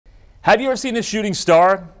Have you ever seen a shooting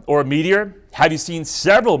star or a meteor? Have you seen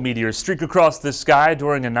several meteors streak across the sky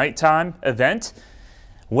during a nighttime event?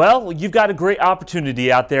 Well, you've got a great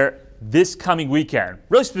opportunity out there this coming weekend,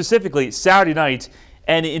 really specifically Saturday night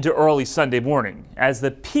and into early Sunday morning, as the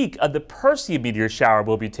peak of the Perseid Meteor Shower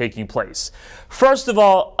will be taking place. First of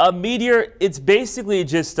all, a meteor, it's basically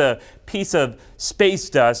just a piece of space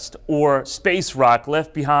dust or space rock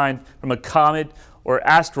left behind from a comet or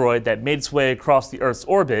asteroid that made its way across the Earth's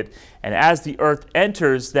orbit, and as the Earth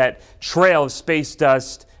enters that trail of space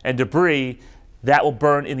dust and debris, that will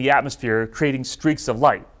burn in the atmosphere, creating streaks of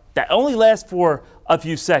light that only last for a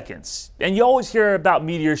few seconds. And you always hear about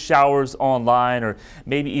meteor showers online or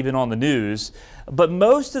maybe even on the news, but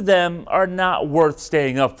most of them are not worth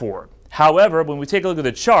staying up for. However, when we take a look at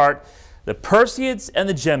the chart, the Perseids and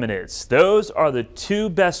the Geminids, those are the two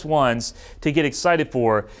best ones to get excited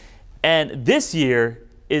for. And this year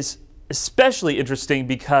is especially interesting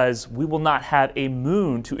because we will not have a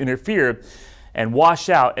moon to interfere and wash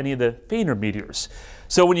out any of the fainter meteors.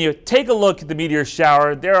 So when you take a look at the meteor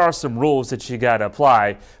shower, there are some rules that you got to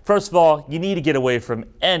apply. First of all, you need to get away from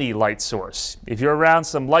any light source. If you're around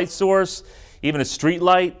some light source, even a street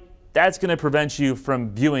light, that's going to prevent you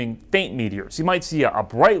from viewing faint meteors. You might see a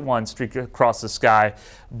bright one streak across the sky,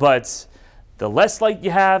 but the less light you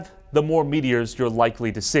have, the more meteors you're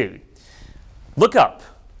likely to see. Look up,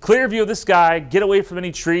 clear view of the sky, get away from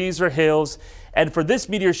any trees or hills, and for this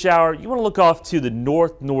meteor shower, you want to look off to the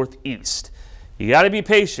north-northeast. You got to be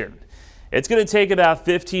patient. It's going to take about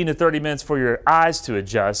 15 to 30 minutes for your eyes to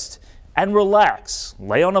adjust, and relax.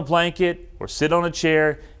 Lay on a blanket or sit on a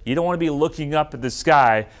chair. You don't want to be looking up at the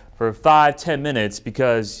sky for 5-10 minutes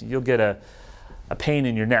because you'll get a pain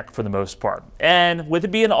in your neck for the most part. And with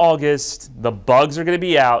it being August, the bugs are going to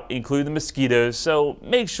be out, including the mosquitoes, so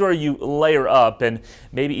make sure you layer up and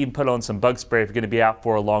maybe even put on some bug spray if you're going to be out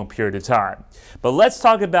for a long period of time. But let's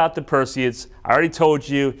talk about the Perseids. I already told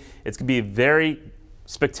you it's going to be very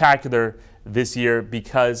spectacular this year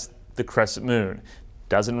because the crescent moon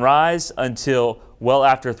doesn't rise until well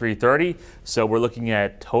after 3:30, so we're looking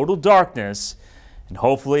at total darkness, and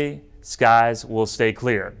hopefully skies will stay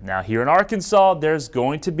clear. Now here in Arkansas, there's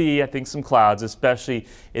going to be, I think, some clouds, especially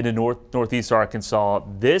in the northeast Arkansas.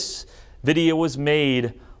 This video was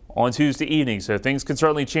made on Tuesday evening, so things can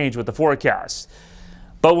certainly change with the forecast.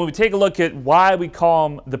 But when we take a look at why we call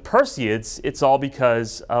them the Perseids, it's all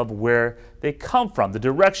because of where they come from, the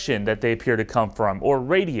direction that they appear to come from or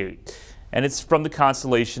radiate. And it's from the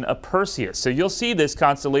constellation of Perseus. So you'll see this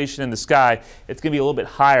constellation in the sky. It's going to be a little bit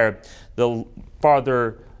higher the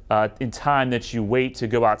farther in time that you wait to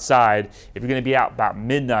go outside. If you're going to be out about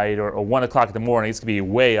midnight or 1 o'clock in the morning, it's going to be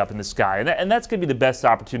way up in the sky. And that's going to be the best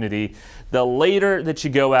opportunity. The later that you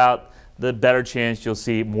go out, the better chance you'll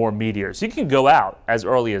see more meteors. You can go out as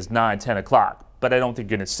early as 9, 10 o'clock, but I don't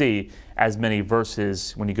think you're going to see as many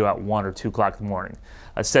versus when you go out 1 or 2 o'clock in the morning.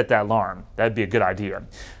 Set that alarm. That'd be a good idea.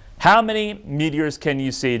 How many meteors can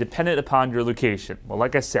you see dependent upon your location? Well,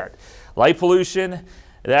 like I said, light pollution,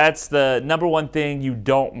 that's the #1 thing you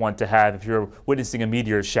don't want to have if you're witnessing a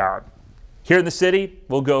meteor shower. Here in the city,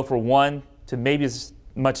 we'll go for 1 to maybe as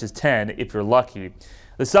much as 10 if you're lucky.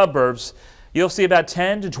 The suburbs, you'll see about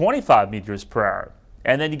 10 to 25 meteors per hour.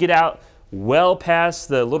 And then you get out well past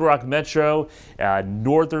the Little Rock Metro,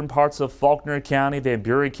 northern parts of Faulkner County, Van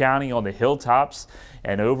Buren County on the hilltops,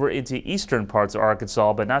 and over into eastern parts of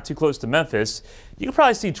Arkansas, but not too close to Memphis. You can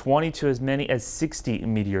probably see 20 to as many as 60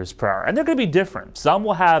 meteors per hour. And they're going to be different. Some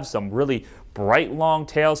will have some really bright long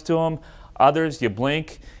tails to them. Others, you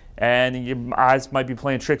blink and your eyes might be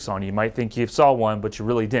playing tricks on you. You might think you saw one, but you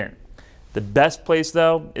really didn't. The best place,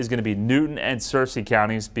 though, is going to be Newton and Searcy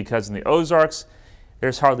counties because in the Ozarks,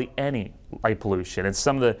 there's hardly any light pollution. It's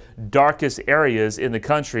some of the darkest areas in the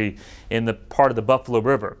country in the part of the Buffalo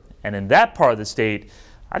River. And in that part of the state,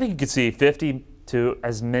 I think you could see 50 to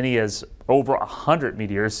as many as over 100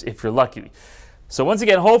 meteors if you're lucky. So once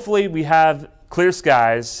again, hopefully we have clear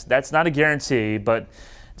skies. That's not a guarantee, but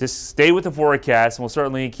just stay with the forecast and we'll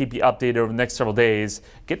certainly keep you updated over the next several days.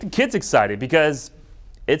 Get the kids excited because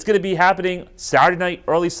it's going to be happening Saturday night,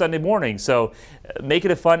 early Sunday morning. So make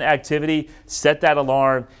it a fun activity, set that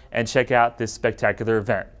alarm, and check out this spectacular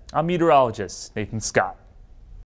event. I'm meteorologist Nathan Scott.